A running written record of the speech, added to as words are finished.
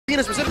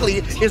Venus specifically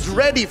is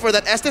ready for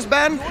that Estes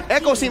ban.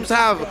 Echo seems to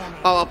have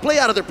a play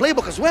out of their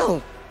playbook as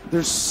well.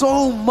 There's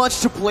so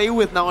much to play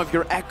with now if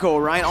you're Echo,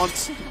 right?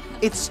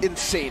 It's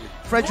insane.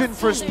 Fredrin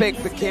first pick,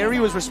 the carry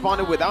was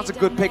responded with. That was a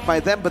good pick by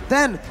them. But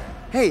then,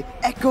 hey,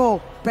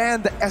 Echo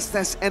banned the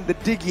Estes and the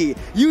Diggy.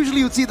 Usually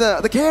you'd see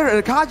the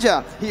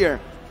Kaja here.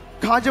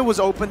 Kaja was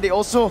open. They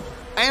also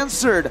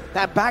answered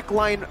that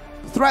backline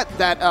threat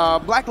that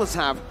Blacklist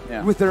have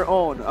with their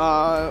own.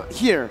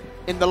 Here,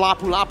 in the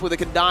Lapu Lapu, they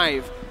can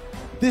dive.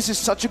 This is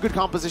such a good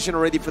composition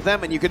already for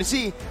them, and you can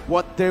see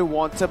what they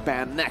want to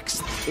ban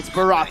next. It's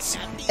Barats.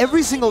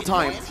 Every single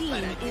time,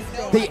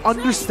 they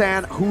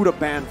understand who to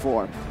ban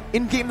for.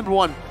 In game number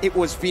 1, it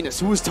was Venus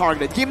who was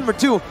targeted. Game number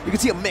 2, you can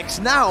see a mix.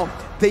 Now,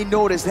 they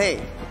noticed,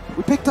 hey,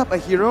 we picked up a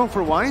hero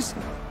for Wise,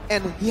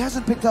 and he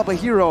hasn't picked up a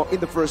hero in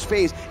the first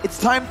phase. It's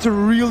time to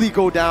really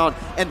go down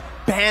and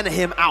ban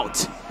him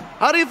out.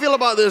 How do you feel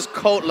about this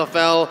coach,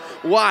 LaFell?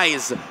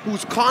 Wise,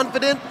 who's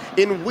confident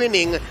in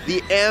winning the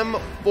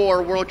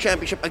M4 World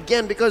Championship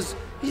again because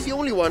he's the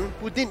only one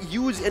who didn't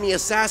use any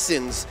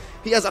assassins.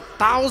 He has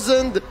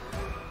 1,000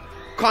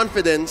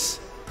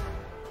 confidence,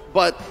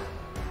 but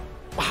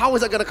how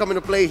is that going to come into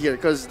play here?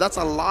 Because that's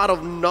a lot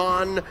of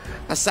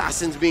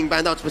non-assassins being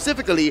banned out,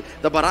 specifically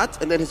the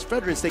Barat, and then his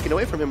Fredrin's taken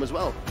away from him as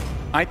well.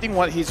 I think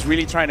what he's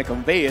really trying to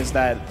convey is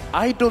that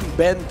I don't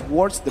bend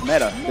towards the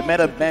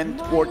meta bend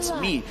towards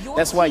me.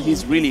 That's why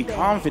he's really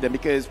confident,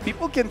 because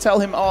people can tell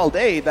him all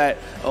day that,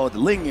 oh, the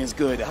Ling is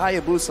good,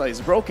 Hayabusa is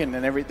broken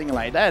and everything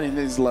like that, and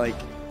he's like,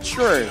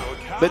 sure,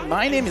 but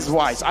my name is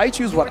Wise. I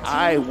choose what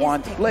I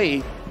want to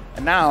play.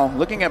 And now,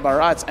 looking at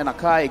Barats and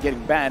Akai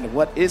getting banned,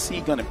 what is he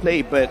going to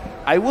play? But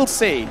I will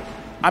say,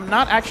 I'm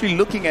not actually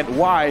looking at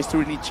Wise to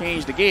really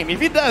change the game. If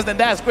he does, then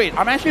that's great.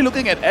 I'm actually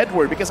looking at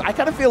Edward, because I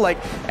kind of feel like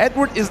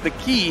Edward is the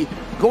key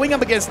going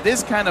up against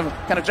this kind of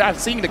draft,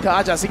 seeing the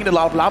Kaja, seeing the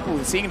Lapu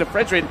Lapu, seeing the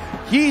Fredrin.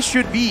 He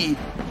should be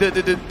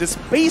the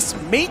space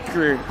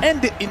maker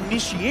and the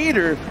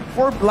initiator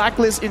for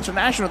Blacklist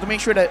International to make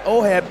sure that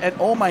OHEB and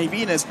Oh My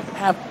Venus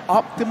have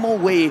optimal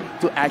way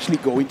to actually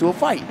go into a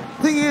fight.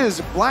 Thing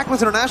is,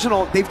 Blacklist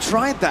International, they've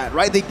tried that,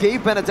 right? They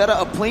gave Benedetta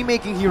a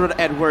playmaking hero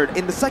to Edward.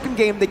 In the second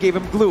game, they gave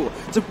him Glue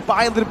to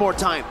buy a little more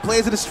time. Play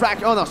as a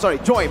distract. Oh no, sorry,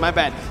 Joy, my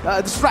bad.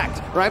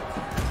 Distract, right?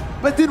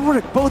 But it didn't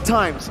work both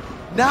times.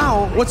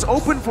 Now, what's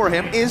open for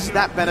him is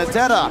that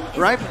Benedetta,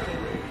 right?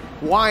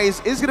 Wise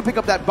is going to pick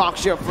up that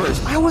box share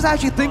first. I was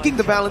actually thinking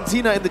the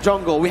Valentina in the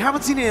jungle. We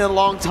haven't seen it in a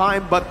long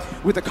time, but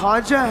with the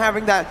Kaja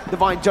having that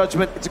Divine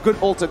Judgment, it's a good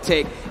ult to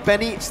take.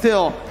 Benny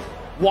still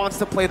wants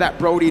to play that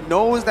Brody,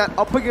 knows that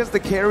up against the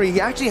carry,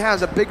 he actually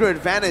has a bigger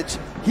advantage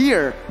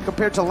here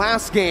compared to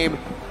last game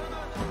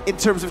in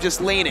terms of just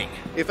laning.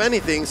 If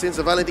anything, since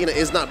the Valentina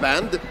is not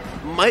banned,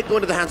 might go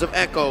into the hands of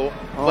Echo,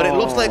 but it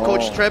looks like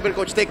Coach Treb and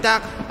Coach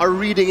TikTok are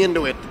reading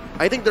into it.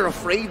 I think they're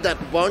afraid that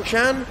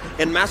Bonchan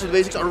and Master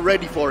Basics are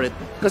ready for it.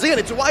 Because again,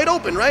 it's wide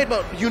open, right?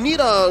 But you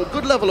need a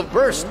good level of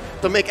burst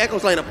to make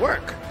Echo's lineup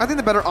work. I think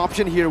the better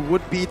option here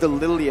would be the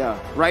Lilia,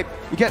 right?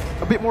 You get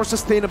a bit more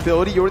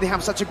sustainability. You already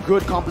have such a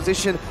good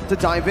composition to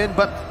dive in,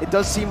 but it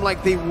does seem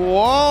like they...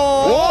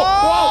 Whoa!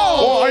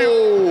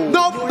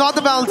 Nope, not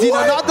the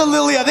Valentina, not the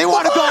Lilia. They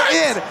want to go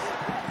in.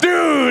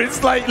 Dude,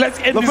 it's like, let's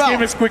end this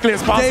game as quickly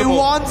as possible. They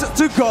want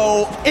to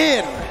go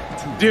in.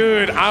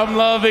 Dude, I'm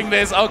loving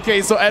this.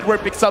 Okay, so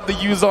Edward picks up the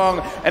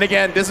Yuzong. And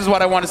again, this is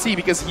what I want to see,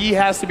 because he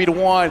has to be the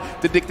one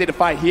to dictate the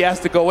fight. He has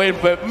to go in.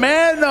 But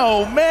man,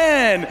 oh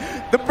man,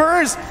 the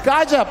burst,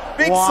 Kaja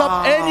picks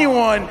up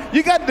anyone.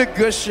 You got the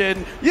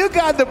Gusion, you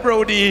got the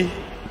Brody.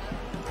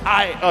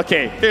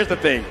 Okay, here's the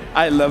thing.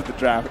 I love the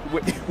draft.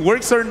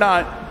 Works or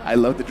not, I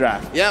love the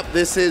draft. Yep,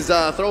 this is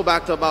a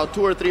throwback to about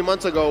 2 or 3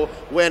 months ago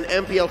when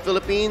MPL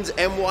Philippines,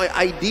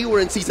 MYID were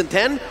in Season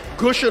 10.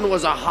 Gusion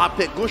was a hot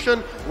pick.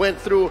 Gusion went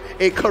through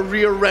a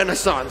career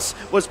renaissance,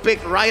 was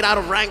picked right out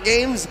of ranked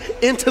games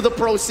into the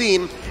pro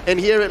scene,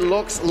 and here it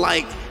looks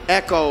like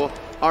Echo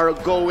are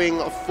going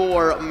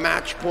for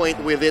match point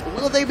with it.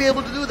 Will they be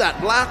able to do that?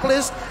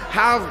 Blacklist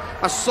have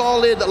a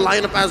solid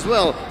lineup as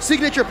well.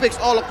 Signature picks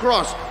all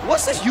across.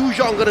 What's this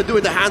Gusion gonna do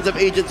in the hands of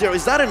Agent Zero?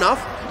 Is that enough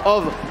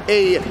of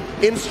a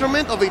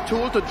instrument, of a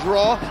tool to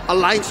draw a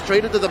line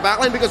straight into the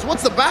backline? Because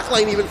what's the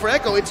backline even for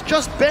Echo? It's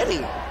just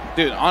Benny.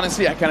 Dude,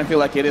 honestly, I kind of feel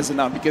like it is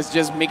enough, because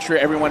just make sure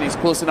everyone is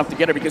close enough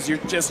together, because you're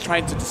just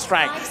trying to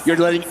distract. You're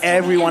letting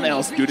everyone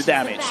else do the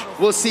damage.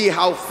 We'll see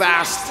how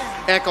fast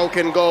Echo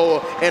can go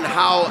and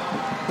how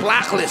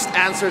Blacklist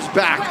answers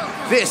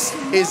back. This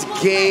is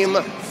Game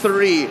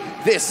 3.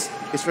 This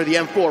is for the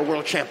M4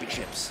 World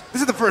Championships.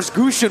 This is the first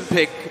Gusion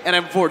pick in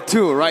M4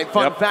 too, right?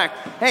 Fun fact.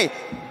 Hey,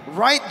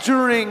 right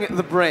during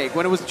the break,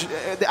 when it was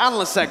the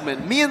analyst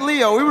segment, me and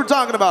Leo, we were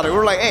talking about it. We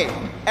were like, hey,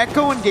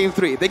 Echo in Game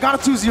 3, they got a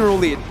 2-0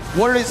 lead.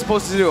 What are they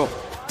supposed to do?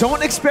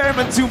 Don't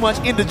experiment too much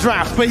in the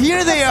draft. But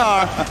here they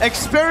are,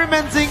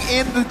 experimenting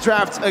in the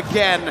draft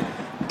again.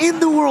 In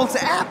the world,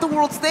 at the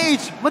world stage.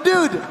 My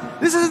dude,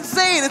 this is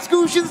insane. It's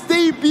Gusion's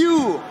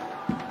debut.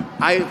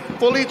 I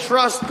fully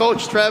trust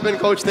Coach Treb and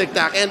Coach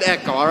TikTok and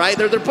Echo, all right?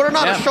 They're putting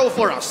on a show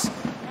for us.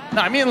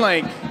 No, I mean,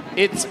 like,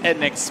 it's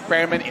an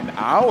experiment in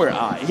our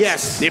eyes.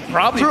 Yes. They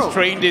probably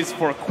trained this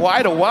for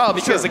quite a while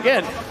because,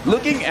 again,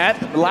 looking at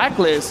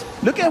Blacklist,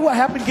 look at what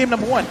happened game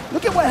number 1.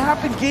 Look at what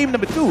happened game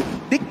number 2.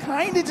 They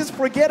kind of just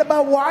forget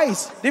about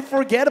Wise. They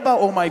forget about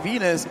Oh My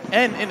Venus,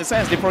 and in a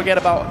sense, they forget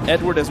about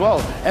Edward as well.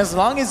 As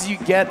long as you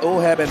get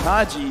Oheb and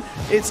Haji,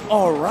 it's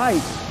all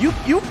right.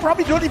 You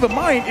probably don't even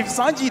mind if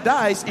Sanji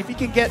dies if he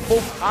can get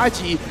both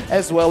Haji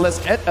as well as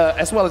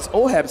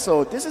Oheb.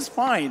 So this is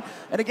fine.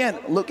 And again,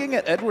 looking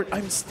at Edward,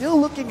 I'm still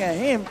looking at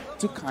him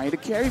to kind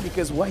of carry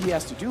because what he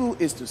has to do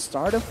is to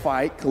start a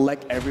fight,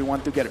 collect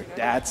everyone together.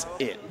 That's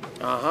it.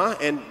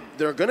 And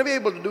they're going to be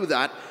able to do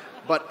that,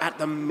 but at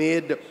the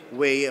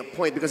midway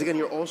point, because again,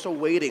 you're also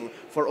waiting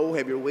for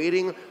Oheb. You're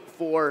waiting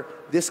for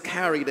this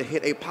carry to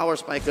hit a power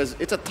spike because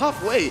it's a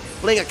tough way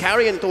playing a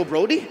carry into a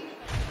Brody.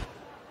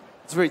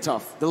 It's very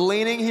tough. The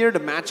laning here, the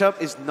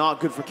matchup is not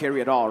good for carry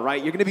at all, right?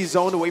 You're going to be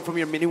zoned away from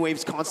your mini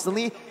waves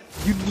constantly.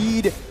 You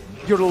need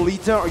your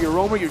Lolita or your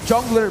roamer, your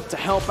jungler to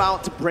help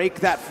out to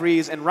break that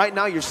freeze, and right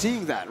now you're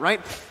seeing that,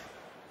 right?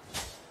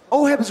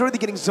 Oheb is already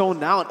getting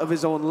zoned out of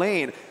his own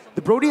lane.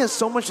 The Brody has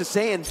so much to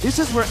say, and this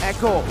is where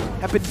Echo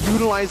have been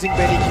utilizing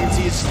Benny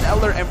QT's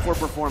stellar M4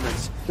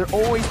 performance. They're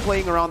always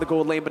playing around the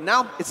gold lane, but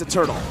now it's a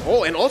turtle.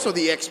 Oh, and also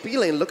the XP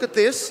lane. Look at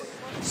this.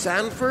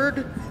 Sanford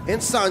and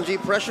Sanji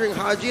pressuring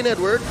Haji and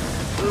Edward.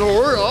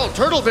 Lower,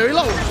 turtle very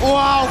low.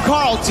 Wow,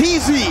 Carl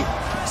TZ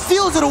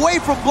steals it away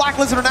from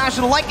Blacklist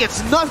International like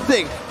it's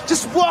nothing.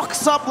 Just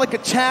walks up like a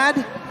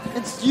Chad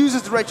and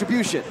uses the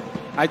retribution.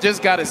 I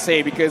just gotta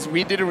say, because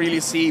we didn't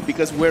really see,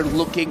 because we're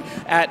looking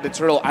at the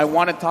turtle, I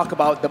want to talk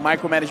about the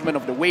micromanagement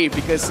of the wave,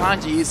 because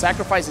Sanji, he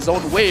sacrificed his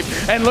own wave,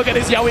 and look at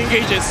his Yaoi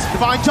engages.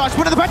 Divine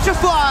Judgment of the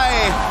Petrify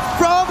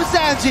from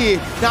Sanji.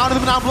 Down to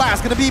the Banana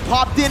Blast, gonna be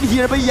popped in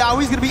here, but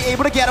Yaoi's gonna be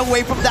able to get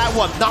away from that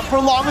one. Not for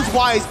long as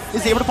Wise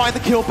is able to find the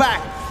kill back.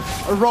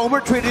 A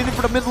roamer traded in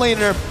for the mid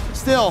laner.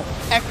 Still,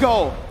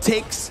 Echo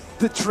takes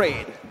the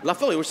trade.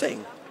 Lafili, we're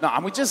saying. No,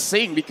 I'm just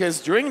saying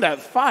because during that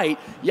fight,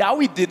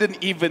 Yaoi didn't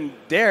even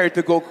dare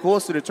to go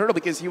close to the turtle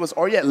because he was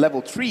already at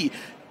level 3.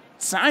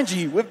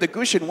 Sanji, with the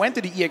Gusion, went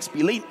to the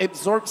EXP lane,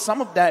 absorbed some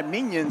of that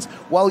minions,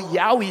 while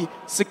Yaoi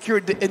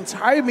secured the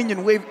entire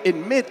minion wave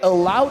in mid,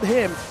 allowed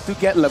him to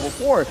get level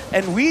 4.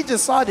 And we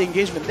just saw the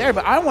engagement there,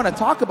 but I want to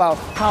talk about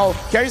how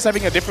Carrie's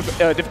having a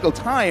difficult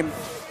time.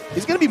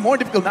 It's going to be more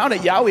difficult now that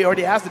Yaoi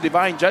already has the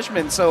Divine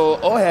Judgment, so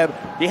Oheb,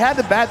 he had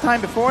the bad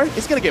time before,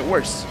 it's going to get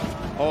worse.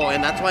 Oh,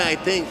 and that's why I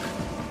think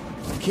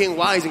King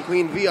Wise and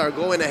Queen V are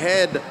going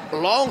ahead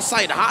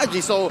alongside Haji.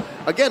 So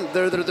again,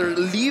 they're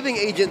leaving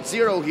Agent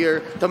Zero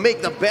here to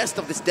make the best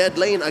of this dead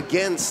lane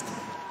against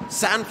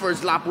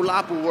Sanford's Lapu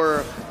Lapu.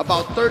 We're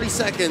about 30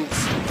 seconds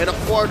and a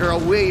quarter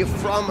away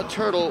from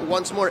Turtle.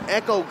 Once more,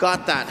 Echo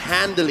got that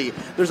handily.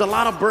 There's a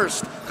lot of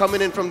burst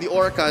coming in from the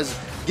Orcas,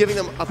 giving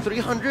them a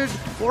 300,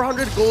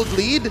 400 gold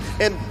lead.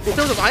 And in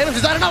terms of items,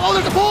 is that enough? Oh,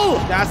 there's a pull!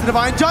 That's the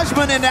Divine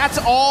Judgment, and that's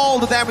all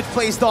the damage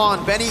placed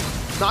on. Benny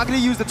not going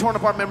to use the torn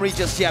apart memory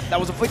just yet. That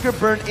was a flicker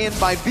burned in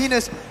by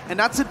Venus, and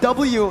that's a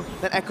W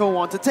that Echo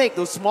want to take,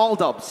 those small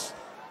dubs.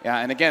 Yeah,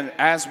 and again,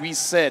 as we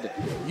said,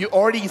 you're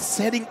already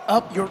setting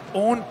up your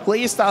own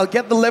playstyle.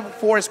 Get the level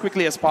 4 as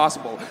quickly as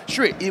possible.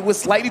 Sure, it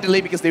was slightly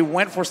delayed because they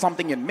went for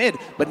something in mid,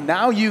 but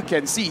now you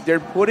can see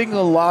they're putting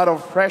a lot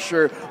of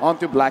pressure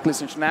onto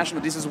Blacklist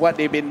International. This is what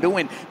they've been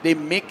doing. They're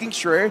making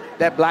sure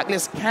that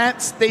Blacklist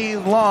can't stay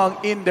long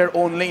in their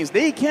own lanes.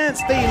 They can't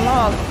stay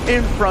long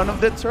in front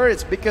of the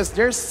turrets because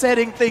they're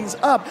setting things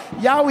up.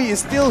 Yaoi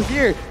is still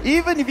here.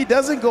 Even if he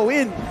doesn't go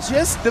in,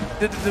 just the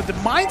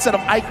mindset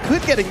of I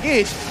could get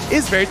engaged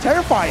is very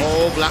terrifying.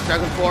 Oh, Black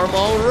Dragon form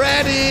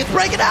already.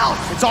 Break it out.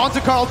 It's on to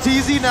Carl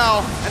TZ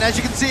now. And as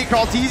you can see,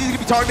 Carl TZ is going to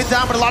be targeted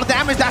down, but a lot of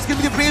damage. That's going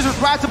to be the Razor's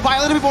Wrath to buy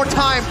a little bit more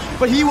time,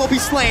 but he will be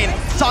slain.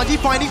 Sanji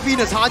finding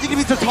Venus. Haji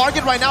going to be the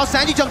target right now.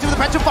 Sanji jumps into the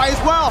Petrify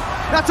as well.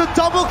 That's a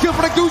double kill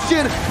for the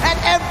Gusion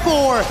at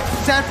M4.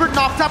 Sanford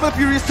knocked out by the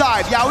Furious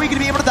side. Yaoi going to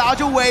be able to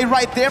dodge away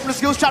right there from the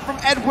skill shot from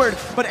Edward,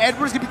 but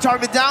Edward's going to be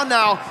targeted down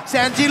now.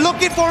 Sanji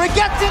looking for it,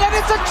 gets it, and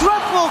it's a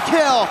triple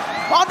kill.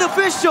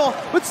 Unofficial,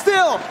 but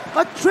still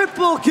a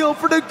triple kill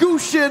for the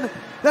Gusion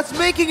that's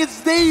making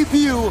its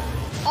debut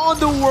on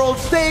the world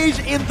stage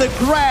in the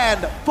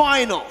grand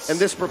finals. And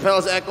this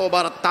propels Echo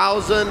about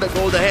 1,000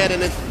 gold ahead,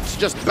 and it's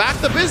just back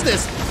to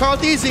business. Carl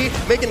TZ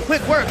making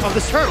quick work of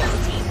this turtle.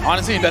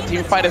 Honestly, in that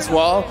team fight as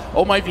well,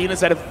 Oh My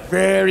Venus had a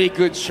very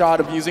good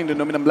shot of using the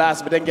Numinum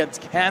Blast, but then gets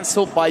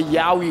cancelled by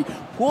Yaoi,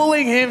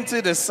 pulling him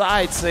to the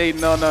side, saying,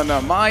 no,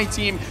 my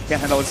team can't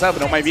handle itself.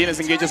 And Oh My Venus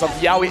engages off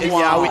Yaoi, and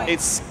Yaoi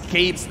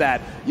escapes that,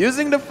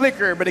 using the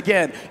flicker. But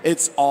again,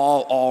 it's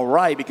all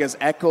right, because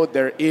Echo,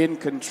 they're in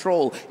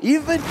control.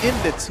 Even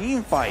in the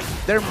team fight,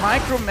 they're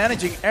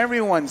micromanaging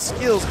everyone's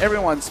skills,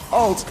 everyone's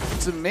ults,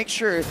 to make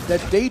sure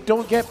that they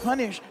don't get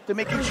punished, to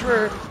making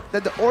sure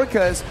that the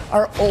Orcas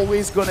are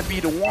always going to be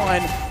the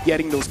one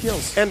getting those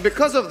kills. And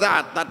because of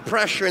that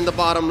pressure in the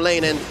bottom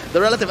lane and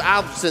the relative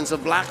absence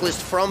of Blacklist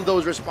from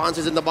those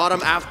responses in the bottom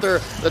after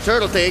the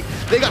turtle take,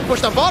 they got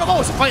pushed on bottom. Oh,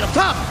 it's a fight up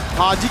top.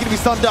 Haji gonna be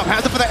stunned up,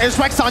 hands up for the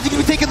airstrike. Sanji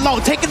gonna be taken low,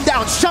 taken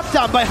down, shut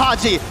down by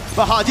Haji.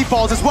 But Haji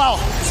falls as well.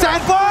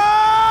 Sanford!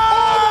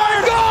 Oh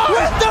my God!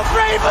 With the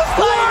Brave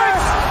Slayer!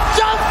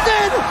 Jumps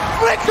in,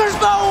 flickers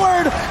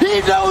forward. He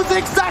knows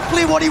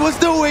exactly what he was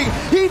doing.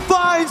 He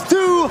finds 2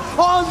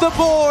 on the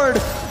board.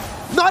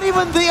 Not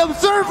even the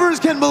observers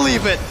can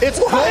believe it. It's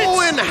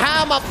going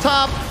ham up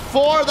top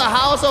for the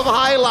House of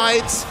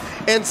Highlights.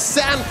 And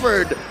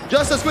Sanford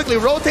just as quickly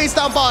rotates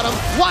down bottom.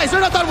 Wise,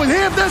 they're not done with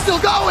him. They're still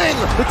going.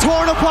 The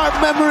torn apart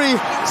memory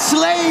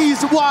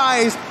slays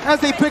Wise as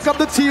they pick up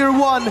the tier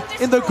 1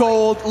 in the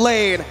gold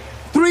lane.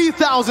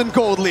 3,000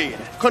 gold lead.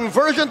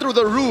 Conversion through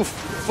the roof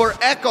for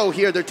Echo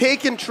here. They're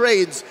taking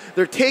trades.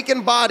 They're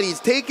taking bodies,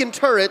 taking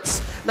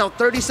turrets. Now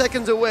 30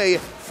 seconds away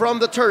from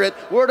the turret.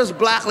 Where does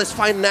Blacklist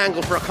find an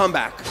angle for a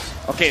comeback?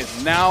 Okay,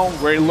 now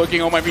we're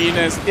looking on my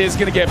Venus is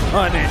gonna get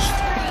punished.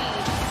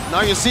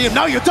 Now you see him.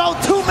 No, you don't.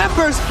 2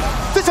 members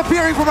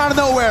disappearing from out of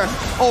nowhere.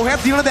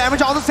 Oheb dealing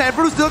damage on the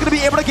Sanford, who's still going to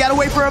be able to get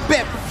away for a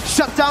bit.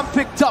 Shutdown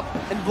picked up,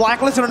 and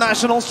Blacklist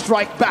International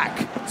strike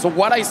back. So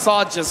what I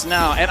saw just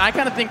now, and I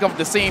kind of think of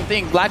the same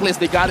thing, Blacklist,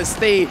 they got to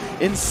stay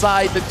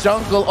inside the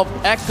jungle of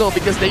Echo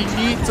because they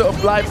need to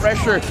apply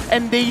pressure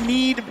and they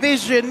need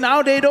vision.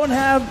 Now they don't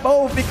have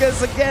both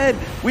because, again,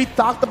 we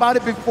talked about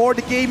it before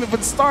the game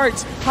even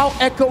starts, how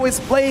Echo is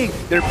playing.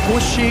 They're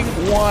pushing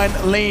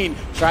 1 lane,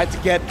 try to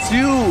get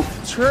 2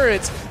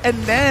 turrets, and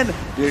then,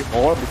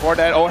 before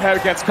that,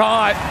 Oheb gets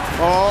caught.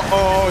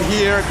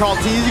 Here,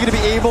 Carlteasy going to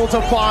be able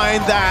to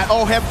find that.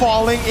 Oheb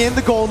falling in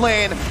the gold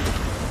lane.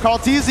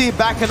 Carlteasy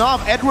backing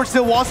off. Edward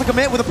still wants to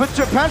commit with a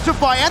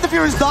Petrify and the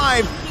Furious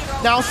Dive.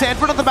 Now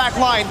Sanford on the back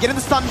line, getting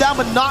the stun down,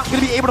 but not going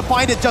to be able to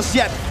find it just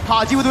yet.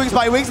 Haji with Wings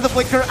by Wings and the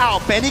Flicker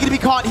out. Benny going to be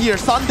caught here,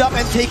 stunned up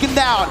and taken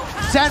down.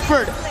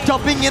 Sanford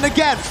jumping in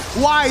again.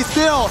 Wise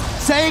still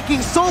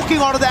soaking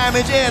all the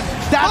damage in.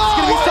 That's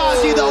going to be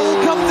Sanji though,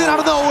 who comes in out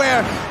of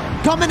nowhere.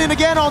 Coming in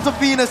again onto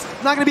Venus.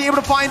 Not going to be able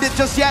to find it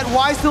just yet.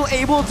 Wise still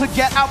able to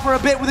get out for a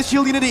bit with the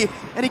shield unity,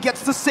 and he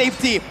gets to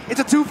safety. It's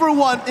a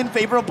 2-for-1 in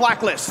favor of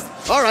Blacklist.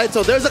 All right,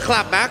 so there's a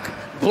clapback.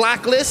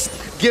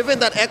 Blacklist, given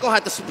that Echo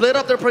had to split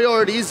up their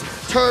priorities,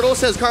 Turtle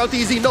says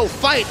Carlteasy, no,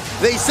 fight,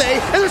 they say,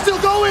 and they're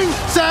still going.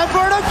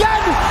 Sanford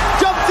again!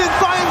 Jumps in,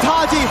 finds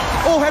Haji.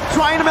 Oheb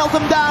trying to melt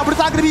him down, but it's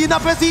not going to be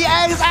enough as he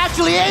is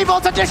actually able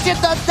to dish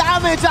the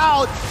damage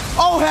out.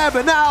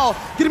 Oheb now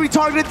going to be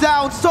targeted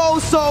down so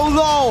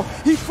low.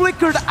 He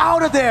flickered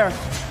out of there,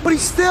 but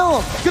he's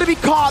still going to be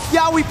caught.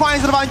 Yaoi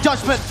finds the Divine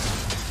Judgment.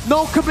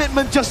 No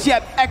commitment just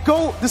yet.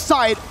 Echo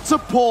decide to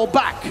pull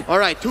back. All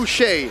right,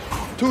 touche.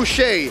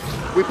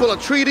 We pull a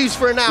treaties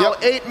for now.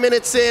 Yep. 8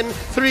 minutes in,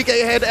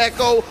 3K ahead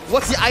Echo.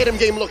 What's the item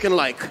game looking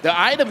like? The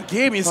item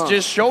game is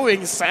just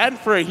showing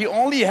Sanford. He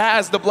only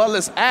has the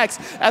Bloodless Axe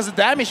as a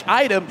damage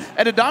item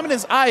and the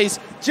Dominance Eyes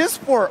just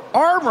for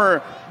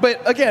armor.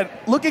 But again,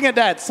 looking at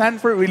that,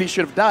 Sanford really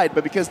should have died.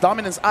 But because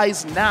Dominance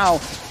Eyes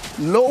now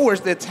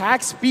lowers the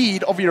attack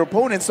speed of your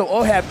opponent, so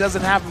Oheb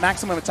doesn't have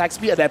maximum attack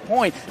speed at that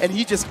point, and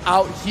he just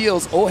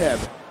out-heals Oheb.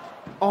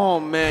 Oh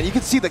man, you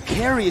can see the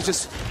carry is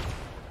just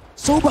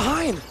so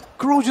behind.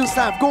 Corrosion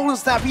Staff, Golden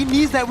Staff, he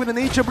needs that with the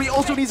nature, but he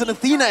also needs an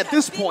Athena at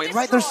this point,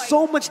 right? There's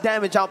so much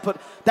damage output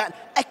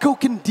that Echo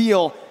can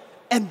deal,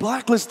 and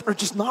Blacklist are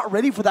just not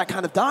ready for that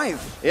kind of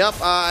dive. Yep,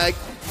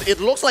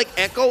 it looks like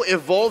Echo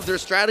evolved their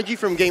strategy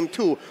from game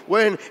 2,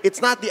 when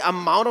it's not the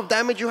amount of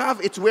damage you have,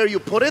 it's where you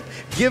put it,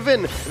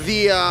 given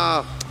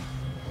the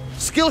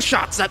skill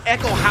shots that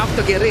Echo have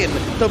to get in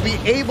to be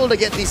able to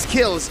get these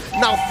kills.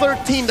 Now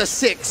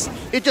 13-6.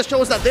 It just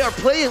shows that they are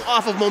playing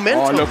off of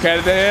momentum. Oh, look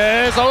at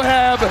this.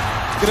 Oheb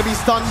gonna be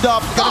stunned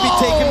up, gonna be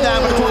taken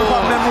down by the torn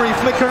apart memory.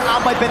 Flicker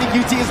out by Benny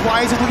QT as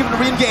Wise is looking to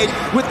re-engage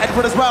with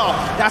Edward as well.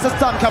 That's a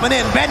stun coming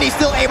in. Benny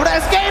still able to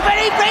escape, and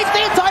he breaks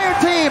the entire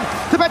team.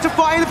 The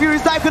Petrify and the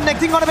Furious Dive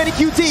connecting on to Benny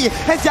QT.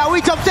 As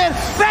Yaoi jumps in.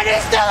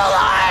 Benny's still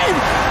alive!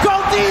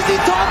 Carlteasy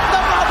tossed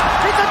them up.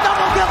 It's a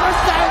double kill for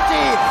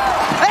Sanji.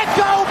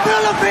 Echo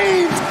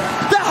Philippines,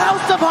 the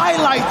House of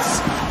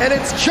Highlights. And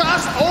it's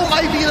just Oh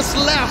My Venus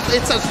left.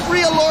 It's as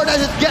free a lord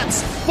as it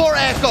gets for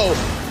Echo.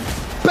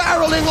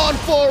 Barreling on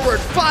forward,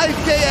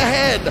 5K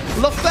ahead.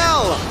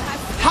 LaFell,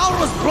 how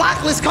does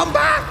Blacklist come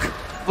back?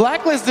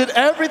 Blacklist did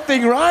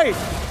everything right.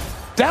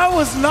 That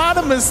was not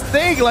a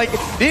mistake. Like,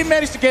 they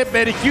managed to get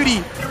Benny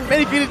Cutie.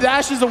 Benny Cutie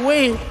dashes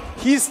away.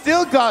 He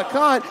still got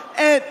caught.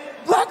 And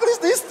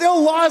Blacklist, they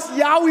still lost.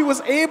 Yaoi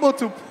was able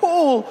to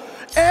pull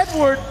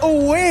Edward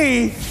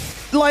away.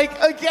 Like,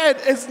 again,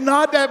 it's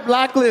not that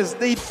Blacklist.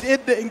 They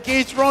did the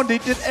engaged round. They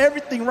did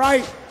everything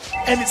right.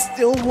 And it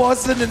still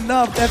wasn't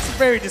enough. That's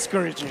very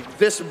discouraging.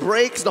 This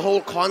breaks the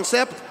whole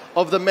concept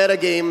of the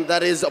metagame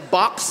that is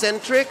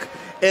box-centric,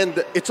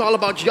 and it's all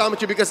about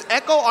geometry because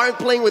Echo aren't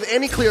playing with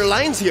any clear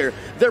lines here.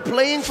 They're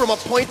playing from a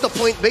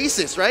point-to-point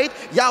basis, right?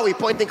 Yaoi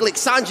point and click,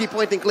 Sanji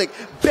point and click,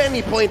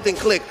 Benny point and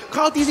click.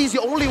 Carlteasy is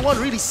the only one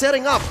really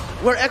setting up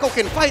where Echo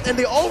can fight, and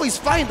they always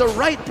find the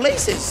right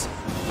places.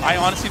 I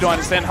honestly don't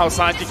understand how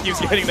Sanji keeps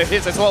getting the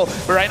hits as well,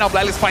 but right now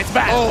Blacklist fights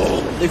back. Oh,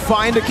 they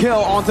find a kill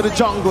onto the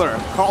jungler.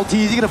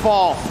 Carlteasy gonna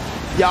fall.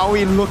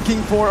 Yaoi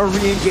looking for a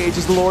re-engage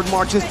as the Lord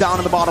marches down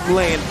in the bottom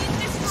lane.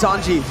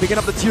 Sanji picking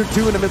up the tier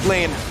 2 in the mid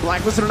lane.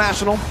 Blacklist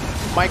International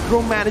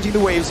micromanaging the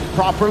waves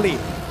properly,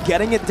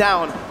 getting it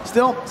down.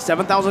 Still,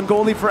 7,000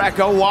 gold lead for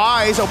Echo.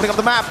 Wise opening up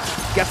the map.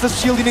 Gets the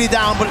shield unity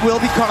down, but will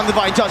be caught on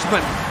Divine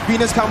Judgment.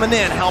 Venus coming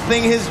in,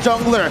 helping his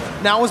jungler.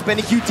 Now as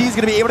Benny QT is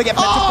going to be able to get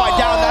petrified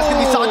down. That's going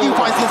to be Sanji who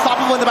finds the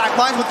unstoppable in the back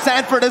lines with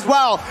Sanford as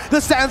well.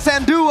 The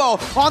San duo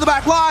on the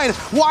back line.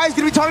 Wise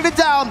going to be targeted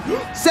down.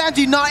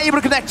 Sanji not able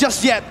to connect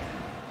just yet.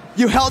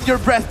 You held your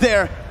breath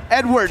there.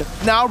 Edward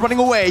now running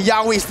away.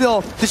 Yaoi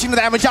still dishing the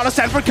damage out.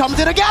 Sanford comes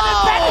in again,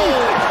 and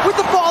Benny with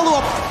the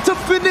follow-up to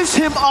finish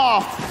him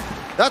off.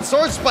 That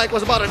sword spike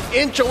was about an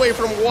inch away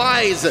from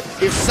Wise.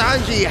 If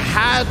Sanji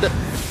had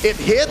it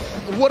hit,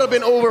 would have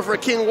been over for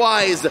King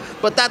Wise.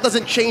 But that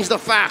doesn't change the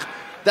fact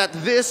that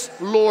this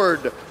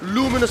Lord,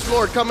 Luminous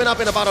Lord, coming up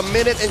in about a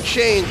minute and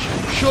change,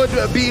 should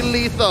be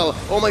lethal.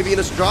 Oh, my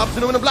Venus drops.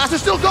 The Luminous Blast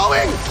is still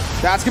going.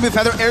 That's going to be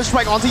the Feather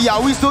Airstrike onto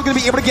Yaoi. Still going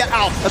to be able to get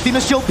out.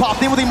 Athena's shield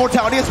popped in with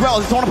Immortality as well.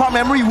 His torn apart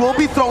memory will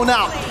be thrown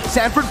out.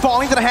 Sanford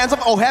falling to the hands of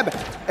Oheb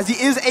as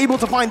he is able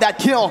to find that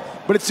kill,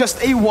 but it's just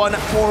a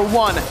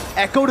 1-for-1.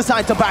 Echo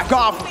decides to back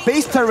off.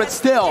 Base turret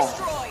still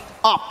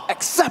up,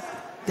 except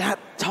that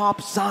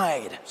top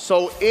side.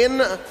 So in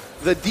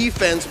the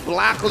defense,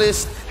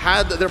 Blacklist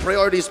had their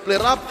priorities split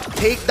up.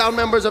 Take down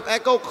members of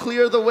Echo,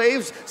 clear the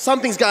waves.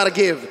 Something's got to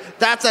give.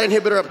 That's that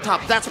inhibitor up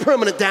top. That's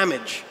permanent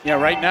damage.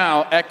 Yeah, right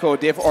now, Echo,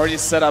 they've already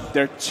set up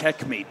their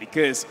checkmate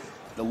because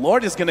the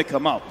Lord is going to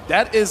come up.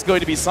 That is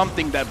going to be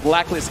something that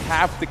Blacklist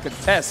have to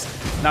contest.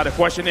 Now the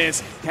question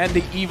is, can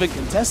they even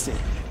contest it?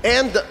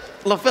 And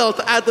LaFell,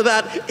 to add to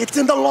that, it's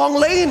in the long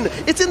lane.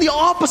 It's in the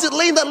opposite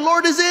lane that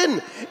Lord is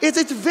in.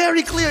 It's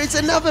very clear, it's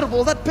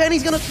inevitable that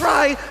Benny's gonna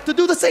try to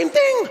do the same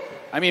thing.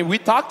 I mean, we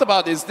talked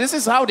about this. This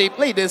is how they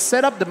play. They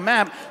set up the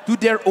map to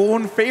their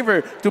own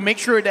favor to make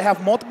sure they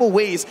have multiple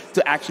ways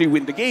to actually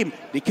win the game.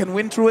 They can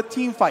win through a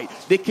team fight.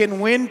 They can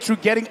win through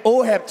getting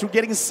Oheb, through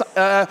getting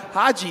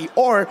Haji,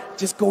 or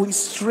just going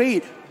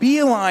straight,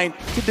 beeline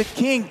to the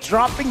king,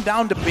 dropping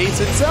down the base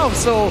itself.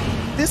 So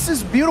this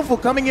is beautiful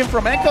coming in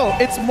from Echo.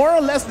 It's more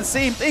or less the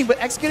same thing, but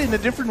executed in a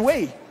different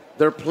way.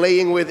 They're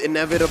playing with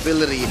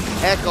inevitability.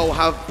 Echo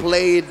have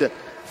played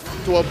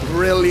to a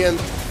brilliant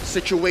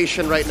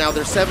situation right now.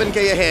 They're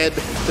 7K ahead.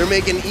 They're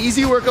making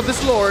easy work of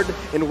this Lord,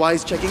 and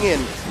Wise checking in.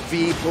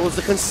 V pulls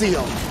the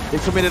conceal.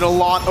 They've committed a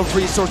lot of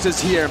resources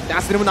here.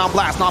 That's the now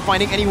Blast, not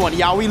finding anyone.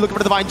 Yaoi looking for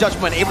the Divine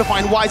Judgment, able to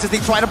find Wise as they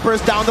try to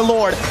burst down the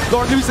Lord.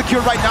 Lord to be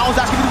secured right now. Is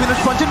that's going to be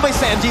finished fronted by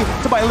Sanji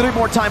to buy a little bit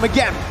more time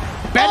again.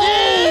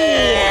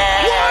 Benny!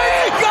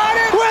 Wise got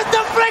it! With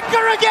the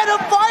flicker again to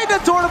find a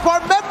torn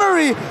apart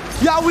memory.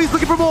 Yaoi's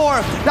looking for more.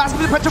 That's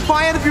going to be the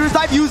Petrify and the Furious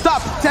Dive used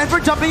up.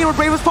 Sanford jumping in with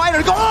Bravest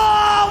Fighter.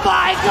 Oh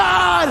my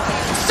god!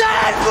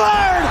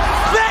 Sanford!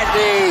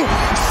 Benny!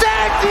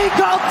 Sanji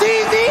called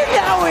DZ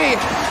Yaoi!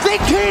 They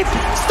keep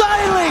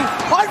styling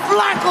on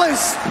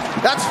Blacklist!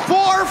 That's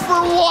 4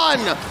 for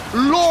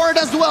 1. Lord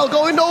as well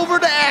going over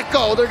to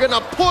Echo. They're gonna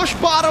push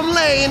bottom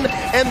lane,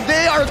 and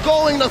they are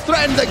going to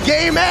threaten the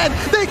game end.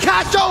 They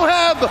catch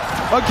Oheb!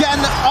 Again,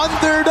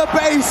 under the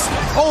base.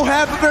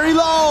 Oheb very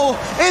low.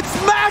 It's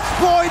match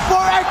point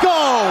for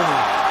Echo!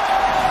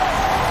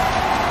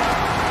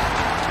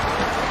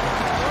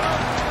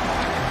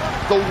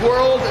 The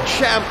world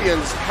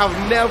champions have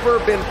never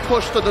been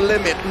pushed to the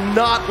limit,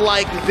 not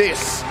like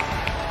this.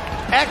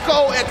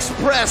 Echo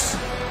Express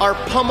are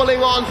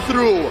pummeling on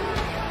through.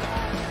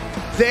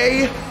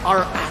 They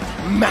are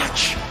at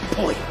match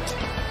point.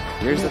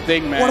 Here's the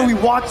thing, man. What are we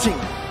watching?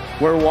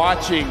 We're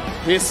watching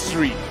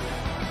history.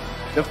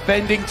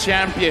 Defending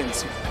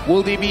champions.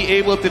 Will they be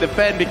able to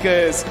defend?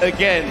 Because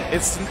again,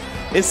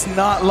 it's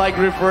not like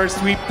reverse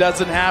sweep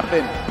doesn't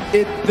happen.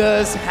 It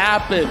does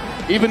happen.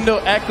 Even though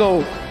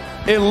Echo,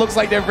 it looks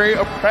like they're very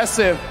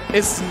oppressive,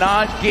 it's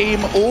not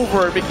game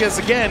over because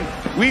again,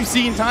 we've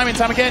seen time and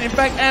time again. In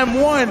fact,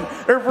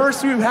 M1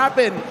 reverse sweep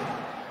happened.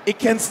 It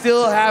can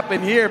still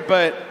happen here,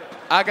 but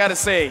I gotta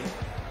say,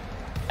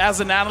 as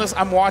an analyst,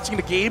 I'm watching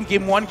the game.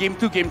 Game 1, Game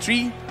 2, Game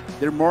 3,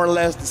 they're more or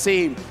less the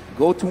same.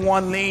 Go to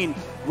one lane,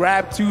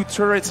 grab 2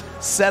 turrets,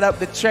 set up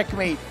the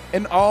checkmate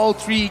in all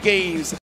 3 games.